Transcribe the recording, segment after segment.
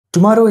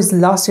Tomorrow is the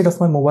last date of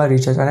my mobile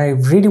recharge and I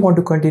really want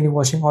to continue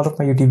watching all of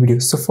my YouTube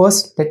videos. So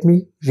first, let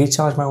me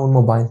recharge my own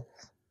mobile.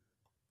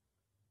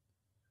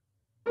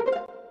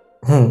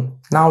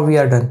 Now we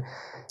are done.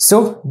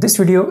 So this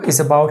video is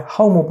about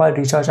how mobile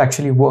recharge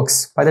actually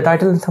works. By the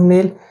title and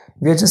thumbnail,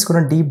 we are just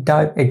going to deep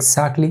dive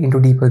exactly into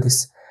deeper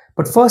this.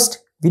 But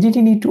first, we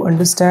really need to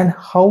understand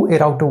how a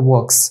router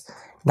works.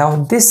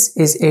 Now this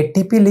is a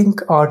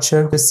TP-Link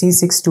Archer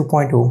C6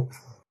 2.0.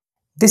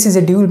 This is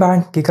a dual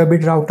band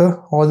gigabit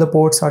router. All the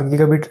ports are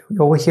gigabit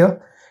over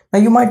here. Now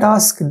you might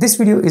ask, this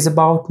video is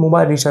about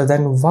mobile recharge,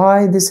 then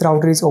why this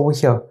router is over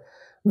here?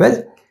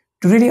 Well,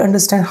 to really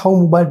understand how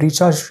mobile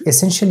recharge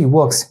essentially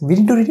works, we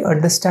need to really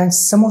understand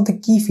some of the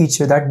key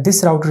features that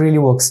this router really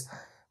works.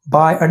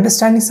 By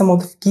understanding some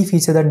of the key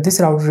features that this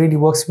router really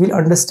works, we'll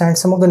understand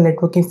some of the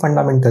networking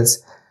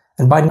fundamentals.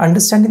 And by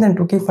understanding the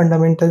networking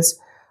fundamentals,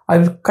 I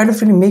will kind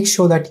of really make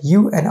sure that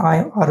you and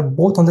I are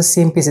both on the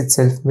same page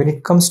itself when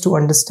it comes to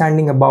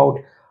understanding about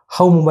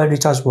how mobile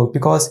recharge works,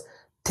 because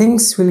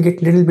things will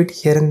get a little bit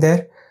here and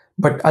there,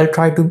 but I'll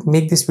try to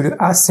make this video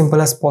as simple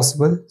as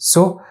possible.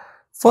 So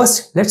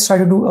first, let's try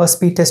to do a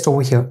speed test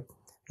over here.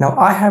 Now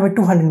I have a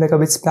 200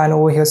 megabits plan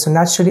over here, so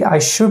naturally I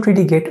should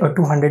really get a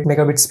 200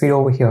 megabit speed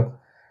over here.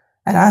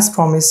 And as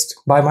promised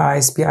by my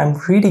ISP, I'm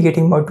really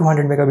getting a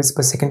 200 megabits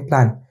per second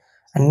plan.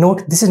 And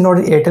note, this is not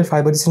an Airtel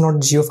fiber, this is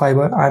not Geo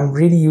fiber. I'm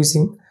really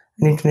using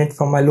an internet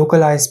from my local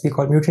ISP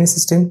called Mutiny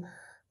System.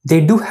 They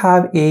do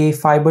have a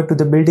fiber to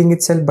the building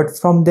itself, but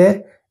from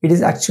there, it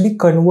is actually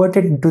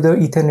converted to the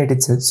Ethernet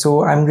itself.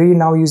 So I'm really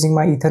now using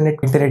my Ethernet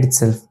internet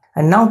itself.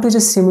 And now to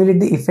just simulate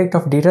the effect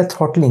of data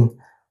throttling,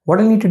 what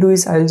I need to do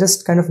is I'll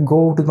just kind of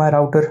go to my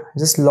router,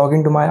 just log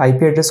into my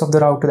IP address of the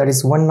router, that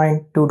is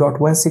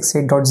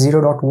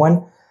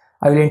 192.168.0.1.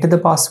 I will enter the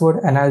password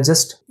and I'll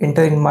just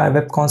enter in my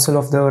web console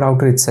of the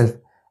router itself.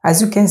 As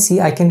you can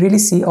see, I can really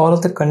see all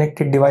of the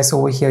connected device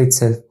over here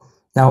itself.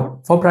 Now,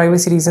 for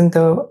privacy reason,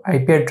 the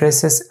IP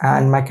addresses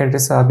and MAC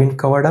addresses have been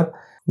covered up.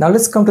 Now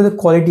let's come to the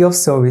quality of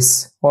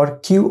service,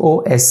 or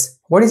QoS.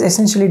 What it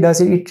essentially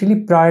does, it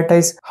really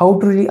prioritizes how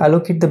to really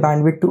allocate the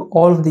bandwidth to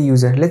all of the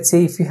users. Let's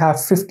say if you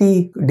have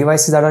 50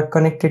 devices that are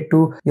connected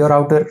to your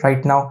router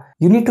right now,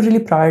 you need to really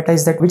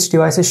prioritize that which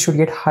devices should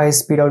get higher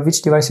speed or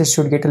which devices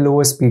should get a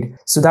lower speed,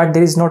 so that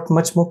there is not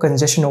much more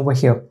congestion over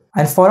here.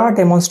 And for our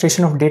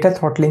demonstration of data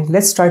throttling,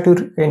 let's try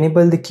to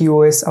enable the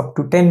QoS up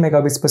to 10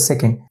 megabits per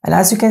second. And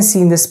as you can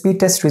see in the speed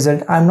test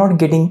result, I'm not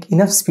getting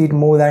enough speed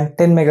more than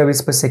 10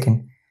 megabits per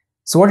second.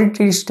 So what it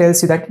really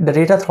tells you that the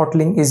data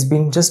throttling is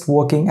being just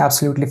working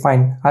absolutely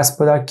fine as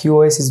per our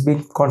QoS is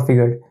being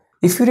configured.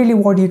 If you really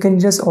want, you can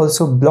just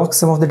also block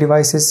some of the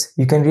devices.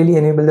 You can really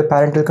enable the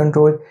parental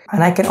control,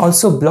 and I can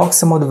also block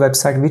some of the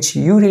website which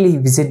you really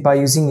visit by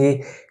using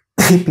a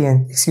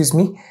VPN, excuse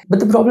me. But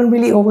the problem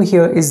really over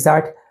here is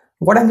that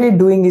what I'm really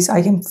doing is I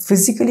am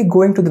physically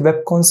going to the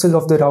web console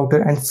of the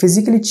router and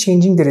physically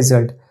changing the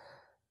result.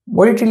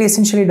 What it really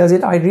essentially does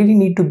is I really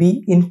need to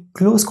be in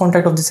close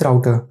contact of this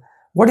router.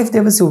 What if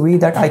there was a way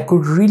that I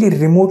could really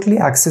remotely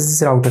access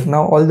this router?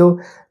 Now, although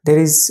there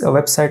is a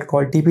website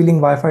called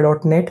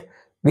tplinkwifi.net,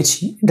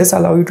 which does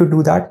allow you to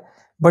do that.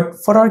 But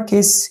for our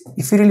case,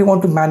 if you really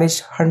want to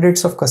manage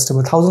hundreds of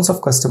customers, thousands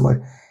of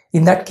customers,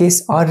 in that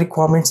case, our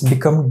requirements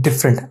become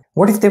different.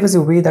 What if there was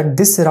a way that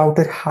this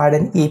router had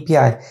an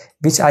API,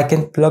 which I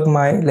can plug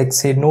my, like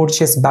say,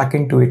 Node.js back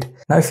into it?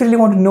 Now, if you really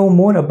want to know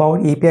more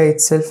about API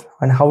itself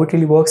and how it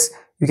really works,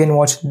 you can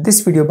watch this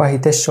video by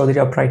Hitesh Chaudhary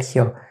up right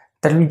here.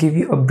 That will give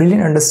you a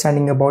brilliant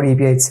understanding about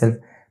API itself.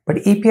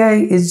 But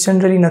API is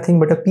generally nothing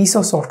but a piece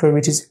of software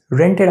which is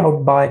rented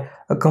out by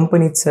a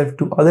company itself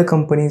to other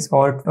companies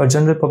or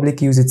general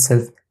public use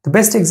itself. The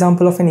best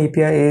example of an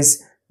API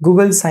is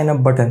Google sign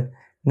up button.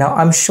 Now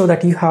I'm sure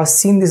that you have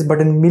seen this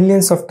button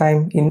millions of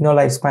times in your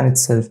lifespan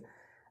itself.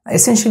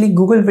 Essentially,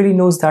 Google really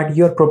knows that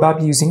you are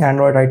probably using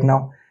Android right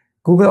now.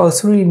 Google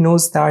also really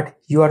knows that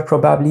you are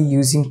probably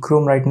using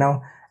Chrome right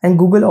now. And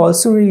Google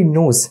also really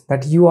knows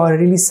that you are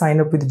really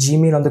signed up with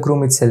Gmail on the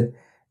Chrome itself,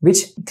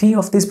 which 3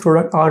 of these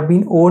products are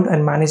being owned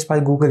and managed by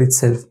Google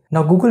itself.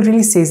 Now Google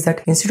really says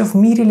that instead of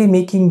me really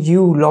making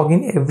you log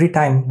in every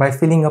time by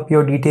filling up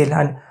your detail,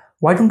 and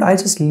why don't I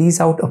just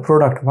lease out a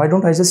product? Why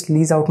don't I just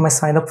lease out my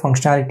sign up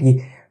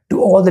functionality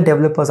to all the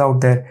developers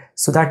out there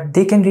so that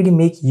they can really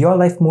make your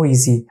life more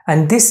easy?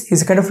 And this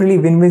is a kind of really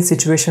win-win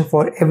situation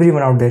for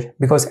everyone out there,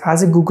 because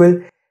as a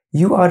Google,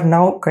 you are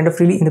now kind of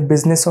really in the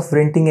business of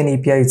renting an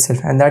API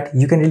itself, and that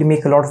you can really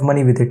make a lot of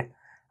money with it.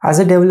 As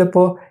a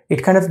developer,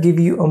 it kind of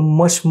gives you a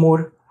much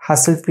more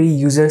hassle-free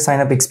user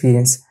sign-up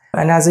experience.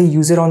 And as a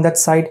user on that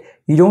side,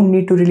 you don't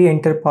need to really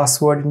enter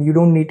password and you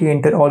don't need to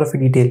enter all of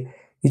your detail.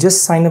 You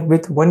just sign up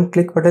with one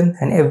click button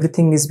and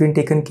everything is being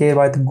taken care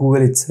by the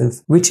Google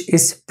itself, which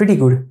is pretty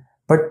good.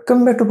 But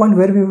coming back to point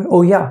where we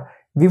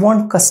we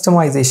want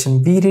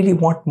customization. We really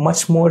want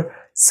much more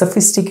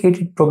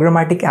sophisticated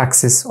programmatic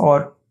access,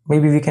 or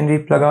maybe we can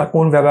really plug our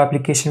own web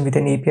application with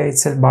an API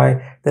itself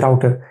by the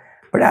router.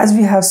 But as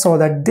we have saw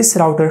that this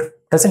router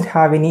doesn't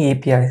have any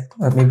API,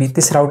 or maybe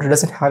this router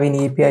doesn't have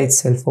any API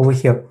itself over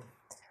here.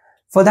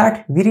 For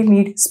that, we really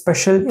need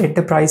special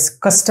enterprise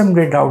custom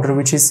grade router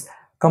which is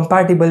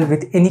compatible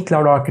with any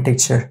cloud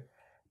architecture.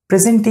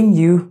 Presenting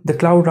you the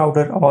cloud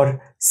router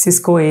or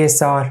Cisco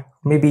ASR,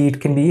 maybe it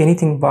can be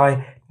anything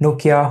by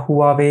Nokia,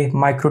 Huawei,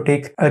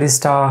 Microtech,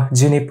 Arista,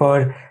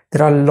 Juniper.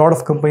 There are a lot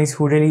of companies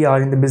who really are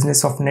in the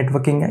business of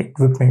networking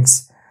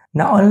equipments.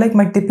 Now, unlike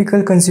my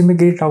typical consumer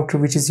grade router,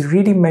 which is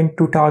really meant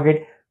to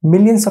target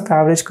millions of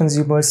average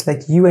consumers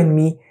like you and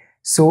me,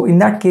 so in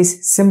that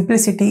case,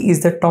 simplicity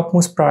is the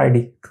topmost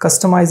priority.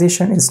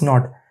 Customization is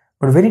not.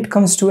 But when it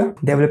comes to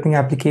developing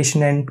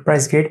application and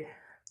enterprise grade,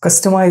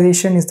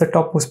 customization is the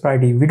topmost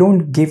priority. We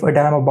don't give a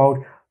damn about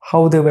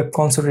how the web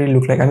console really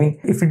look like. I mean,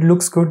 if it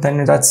looks good,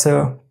 then that's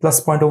a plus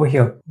point over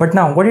here. But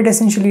now what it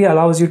essentially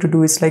allows you to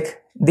do is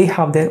like they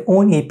have their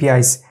own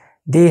APIs.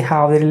 They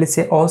have their, let's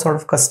say, all sort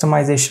of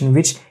customization,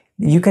 which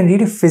you can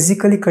really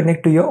physically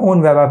connect to your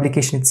own web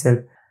application itself.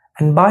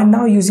 And by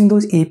now using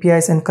those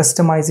APIs and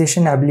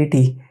customization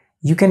ability,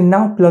 you can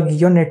now plug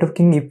your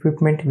networking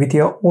equipment with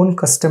your own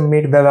custom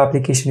made web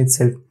application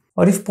itself.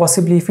 Or if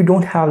possibly, if you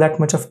don't have that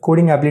much of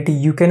coding ability,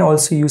 you can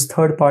also use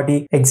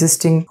third-party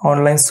existing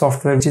online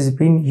software which is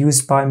being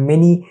used by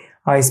many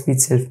ISP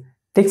itself.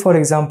 Take for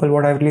example,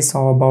 what I really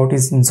saw about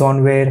is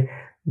Zoneware,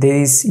 there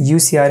is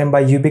UCRM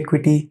by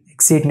Ubiquiti,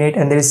 ExceedNet,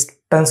 and there is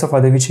tons of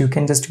other which you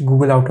can just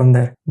Google out on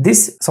there.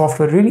 This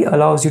software really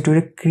allows you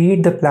to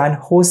create the plan,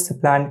 host the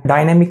plan,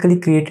 dynamically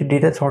create a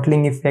data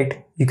throttling effect.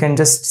 You can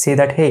just say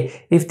that,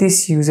 hey, if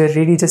this user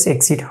really just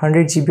exceed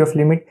 100 GB of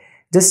limit,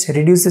 just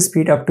reduce the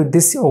speed up to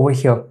this over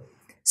here.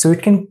 So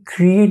it can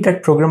create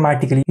that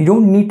programmatically. You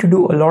don't need to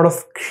do a lot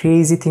of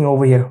crazy thing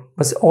over here,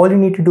 but all you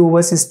need to do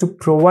is to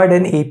provide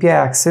an API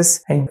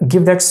access and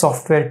give that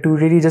software to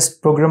really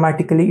just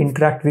programmatically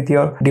interact with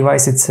your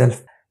device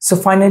itself. So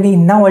finally,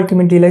 now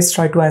ultimately, let's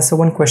try to answer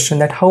one question,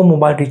 that how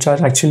mobile recharge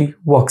actually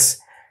works.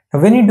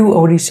 Now, when you do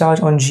a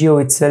recharge on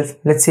Jio itself,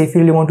 let's say if you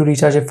really want to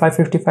recharge a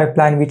 555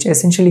 plan, which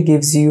essentially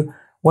gives you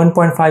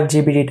 1.5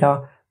 GB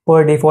data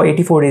per day for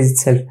 84 days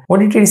itself.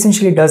 What it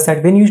essentially does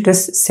that when you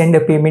just send a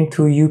payment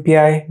through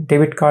UPI,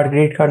 debit card,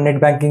 credit card,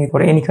 net banking,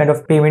 or any kind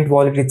of payment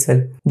wallet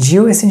itself,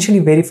 Jio essentially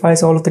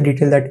verifies all of the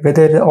detail that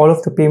whether all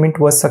of the payment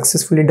was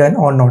successfully done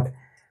or not.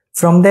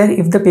 From there,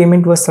 if the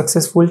payment was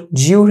successful,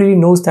 Jio really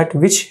knows that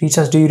which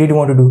recharge do you really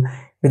want to do.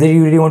 Whether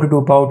you really want to do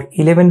about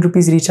 11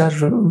 rupees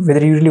recharge,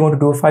 whether you really want to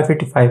do a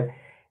 555.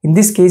 In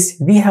this case,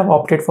 we have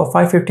opted for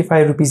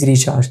 555 rupees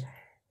recharge.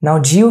 Now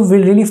Jio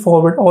will really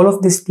forward all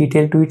of this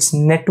detail to its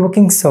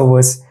networking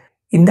servers.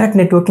 In that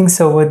networking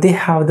server, they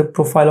have the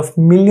profile of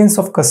millions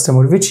of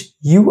customers, which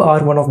you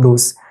are one of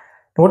those.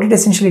 What it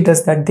essentially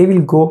does that they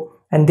will go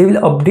and they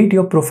will update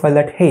your profile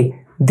that, hey,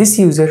 this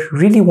user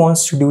really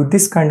wants to do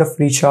this kind of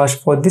recharge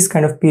for this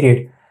kind of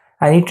period.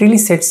 And it really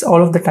sets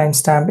all of the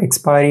timestamp,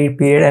 expiry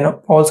period, and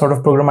all sort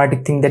of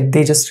programmatic thing that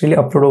they just really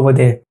upload over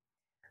there.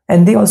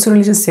 And they also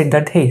really just said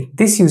that, hey,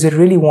 this user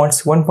really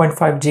wants 1.5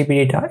 GB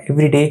data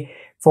every day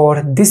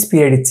for this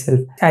period itself.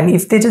 And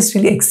if they just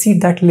really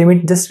exceed that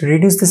limit, just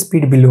reduce the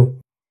speed below.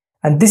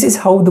 And this is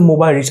how the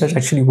mobile recharge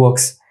actually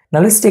works. Now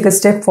let's take a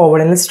step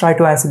forward and let's try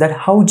to answer that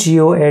how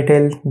Jio,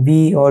 Airtel,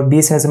 V or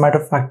BSN as a matter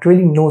of fact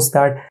really knows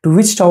that to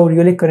which tower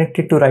you're really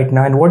connected to right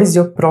now and what is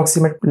your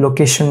proximate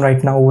location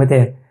right now over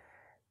there.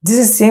 This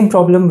is the same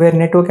problem where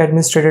network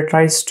administrator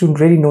tries to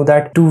really know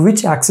that to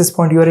which access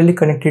point you are really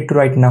connected to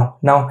right now.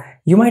 Now,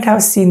 you might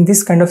have seen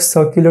this kind of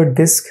circular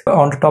disc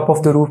on the top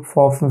of the roof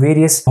of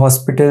various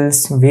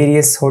hospitals,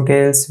 various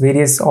hotels,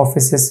 various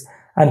offices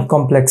and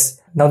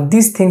complex. Now,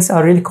 these things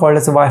are really called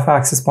as a Wi-Fi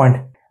access point.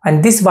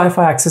 And this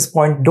Wi-Fi access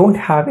point don't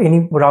have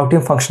any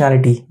routing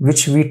functionality,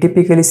 which we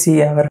typically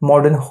see in our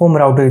modern home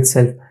router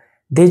itself.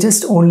 They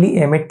just only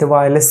emit the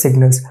wireless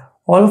signals.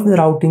 All of the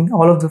routing,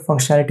 all of the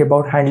functionality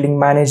about handling,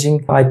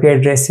 managing IP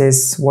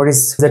addresses, what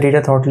is the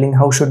data throttling,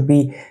 how should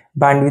be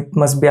bandwidth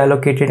must be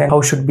allocated and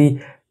how should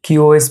be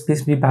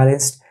QoS be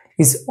balanced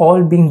is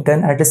all being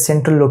done at a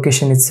central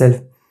location itself.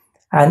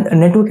 And a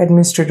network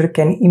administrator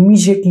can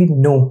immediately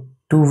know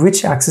to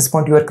which access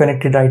point you are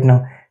connected right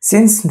now.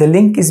 Since the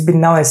link has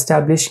been now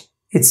established,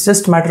 it's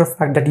just a matter of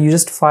fact that you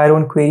just fire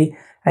one query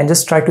and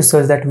just try to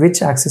search that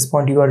which access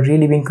point you are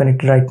really being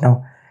connected right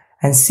now.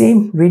 And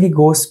same really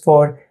goes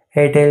for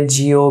Airtel,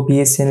 Jio,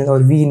 BSNL or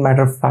V in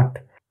matter of fact.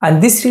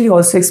 And this really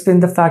also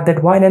explains the fact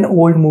that while in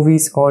old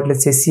movies or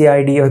let's say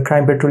CID or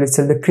Crime Patrol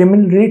itself, the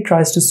criminal really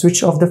tries to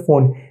switch off the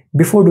phone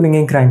before doing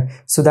a crime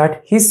so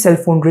that his cell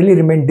phone really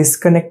remain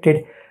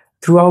disconnected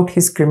throughout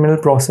his criminal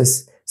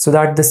process so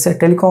that the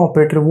telecom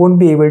operator won't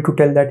be able to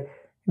tell that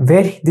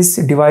where this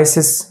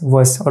device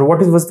was or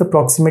what was the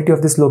proximity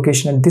of this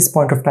location at this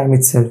point of time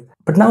itself.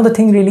 But now the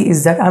thing really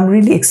is that I'm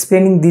really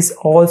explaining this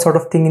all sort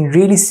of thing in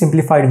really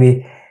simplified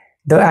way.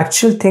 The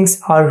actual things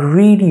are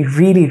really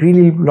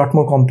a lot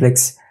more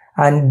complex,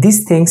 and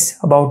these things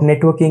about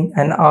networking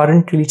and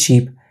aren't really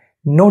cheap.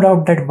 No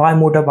doubt that why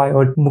Motabhai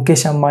or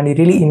Mukesh Ambani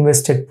really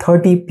invested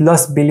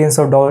 30+ billions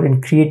of dollars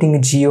in creating a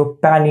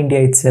Jio pan India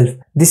itself.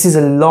 This is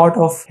a lot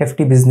of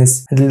hefty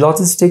business and the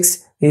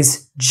logistics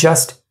is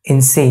just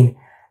insane.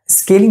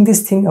 Scaling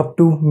this thing up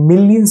to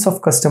millions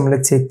of customers,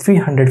 let's say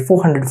 300,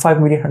 400,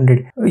 5 million,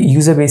 100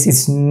 user base,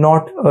 is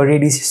not a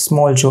really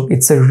small job.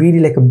 It's a really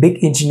like a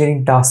big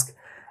engineering task.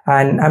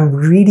 And I'm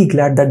really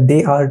glad that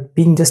they are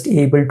being just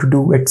able to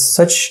do at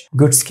such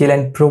good scale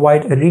and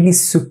provide a really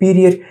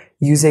superior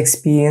user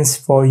experience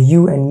for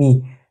you and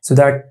me, so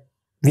that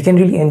we can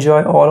really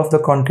enjoy all of the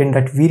content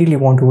that we really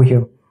want over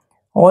here.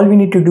 All we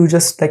need to do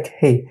just like,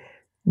 hey,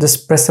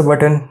 just press a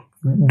button,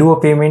 do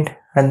a payment,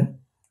 and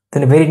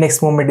then the very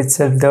next moment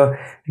itself, the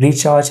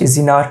recharge is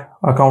in our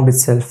account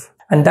itself.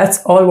 And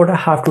that's all what I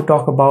have to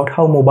talk about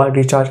how mobile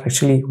recharge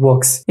actually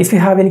works. If you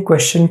have any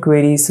question,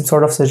 queries, some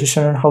sort of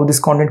suggestion on how this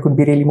content could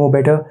be really more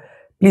better,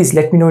 please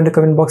let me know in the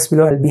comment box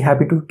below. I'll be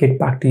happy to get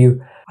back to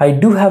you. I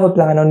do have a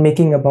plan on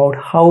making about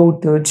how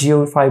the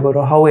Jio fiber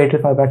or how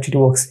Airtel fiber actually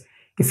works.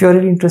 If you're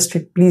really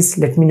interested, please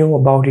let me know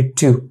about it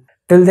too.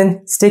 Till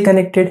then, stay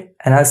connected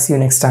and I'll see you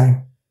next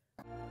time.